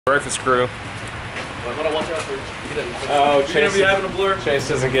breakfast crew. Oh, Chase, be having a blur. Chase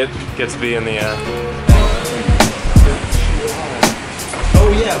doesn't get to be in the.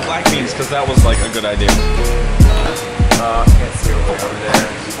 Oh yeah, black beans, because that was like a good idea. Can't see over there.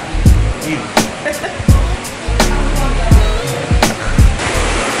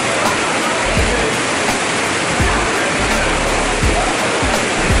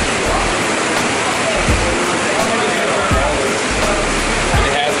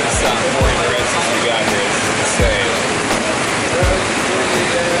 It hasn't stopped pouring the rest since we got here. It's insane.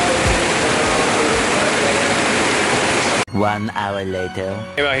 1 hour later.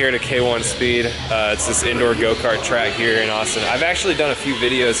 Came out here to K1 Speed. It's this indoor go-kart track here in Austin. I've actually done a few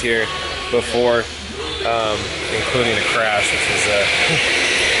videos here before, including a crash, which was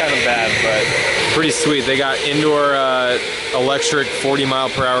kind of bad, but pretty sweet. They got indoor electric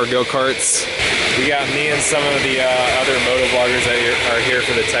 40-mile-per-hour go-karts. We got me and some of the other moto vloggers that are here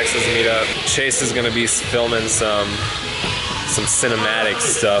for the Texas meetup. Chase is going to be filming some cinematic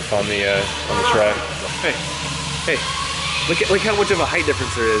stuff on the track. Hey. Look how much of a height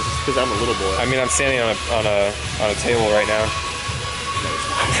difference there is, just because I'm a little boy. I mean, I'm standing on a table right now.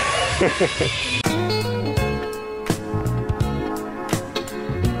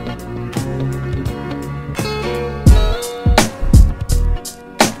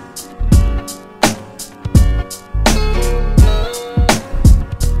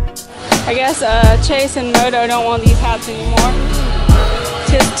 I guess Chase and Moto don't want these hats anymore.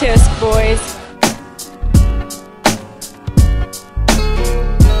 Tisk tisk, boys.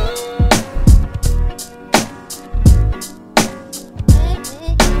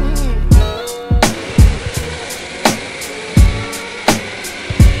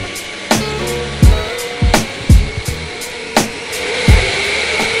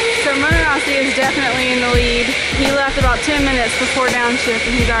 Is definitely in the lead. He left about 10 minutes before downshift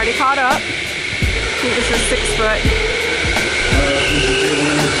and he's already caught up. I think this is 6 foot.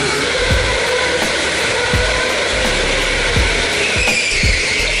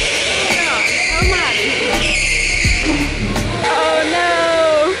 Oh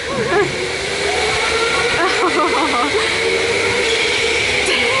no!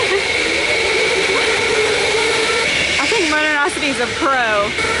 I think Motorocity's a pro.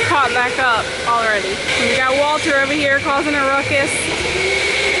 Caught back up already. And we got Walter over here causing a ruckus.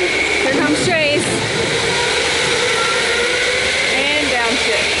 Here comes Chase. And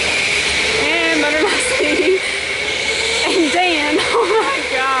downshift. And Motorocity. And Dan. Oh my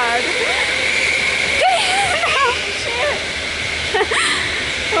god. Dan! Oh shit.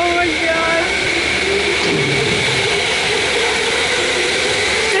 Oh my god.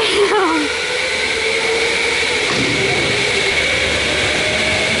 Damn.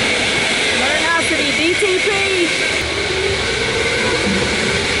 DTP!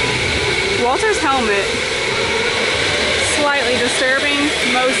 Walter's helmet. Slightly disturbing,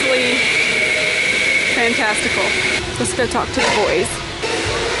 mostly fantastical. Let's go talk to the boys.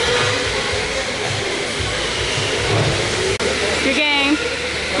 Good game.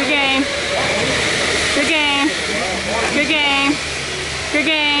 Good game. Good game. Good game. Good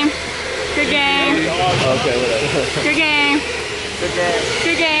game. Good game. Okay, whatever. Good game. Good game.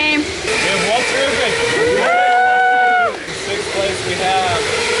 Good game. And Walter Irvin. In 6th place we have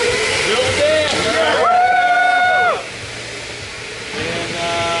Bill Dan. In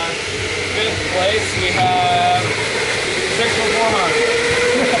 5th place we have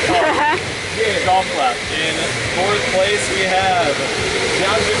 61400. Golf clap. In 4th place we have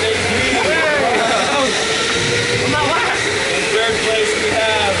HeadaDT. I'm not last. In 3rd place we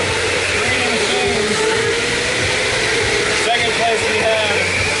have Green Shoes. 2nd place we have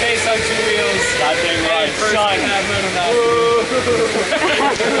Chase on 2 wheels. Goddamn right. First we have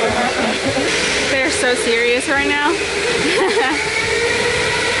They're so serious right now.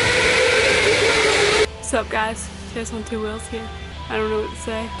 What's up, guys? Chase on 2 wheels here. I don't know what to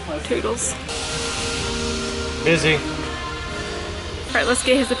say. Toodles. Busy. Alright, let's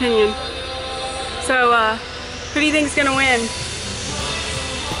get his opinion. So, who do you think's gonna win?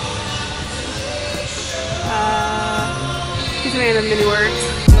 He's a man of many words.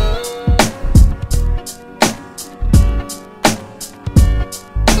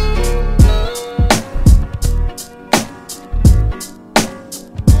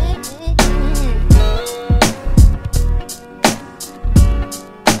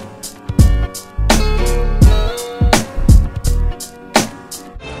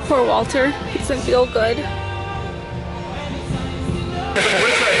 Poor Walter, he doesn't feel good.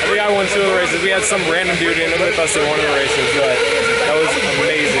 We got won 2 of the races. We had some random dude in with us in one of the races, but that was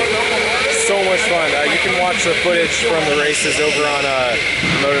amazing. So much fun. fun. You can watch the footage from the races over on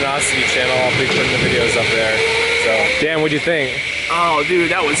Nosty channel. I'll be putting the videos up there. So, Dan, what'd you think? Oh,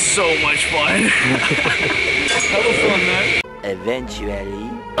 dude, that was so much fun. That was fun, man. Eventually.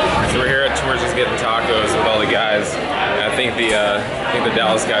 So we're here at Torches getting tacos with all the guys. And I think the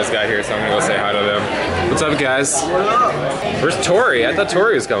Dallas guys got here, so I'm gonna go say hi to them. What's up, guys? What up? Where's Tori? I thought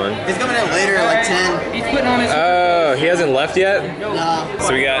Tori was coming. He's coming in later, like 10. He's putting on his. Oh, he hasn't left yet? Nah.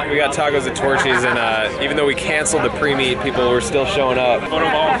 So we got tacos at Torchy's, and even though we canceled the pre-meet, people were still showing up.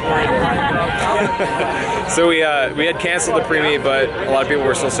 So we had canceled the pre-meet, but a lot of people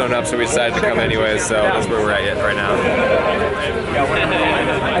were still showing up, so we decided to come anyways. So that's where we're at right now.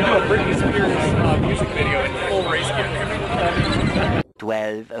 I do a Britney Spears music video in full race gear.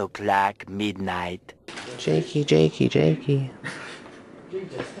 12 o'clock midnight. Jakey.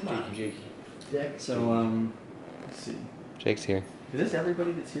 So, let's see. Jake's here. Is this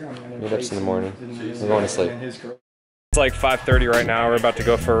everybody that's here? Meetups in the morning. We're going to sleep. It's like 5:30 right now. We're about to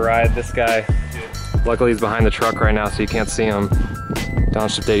go for a ride. This guy, luckily he's behind the truck right now, so you can't see him.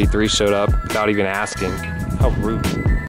 Nonstop 83 showed up without even asking. How rude.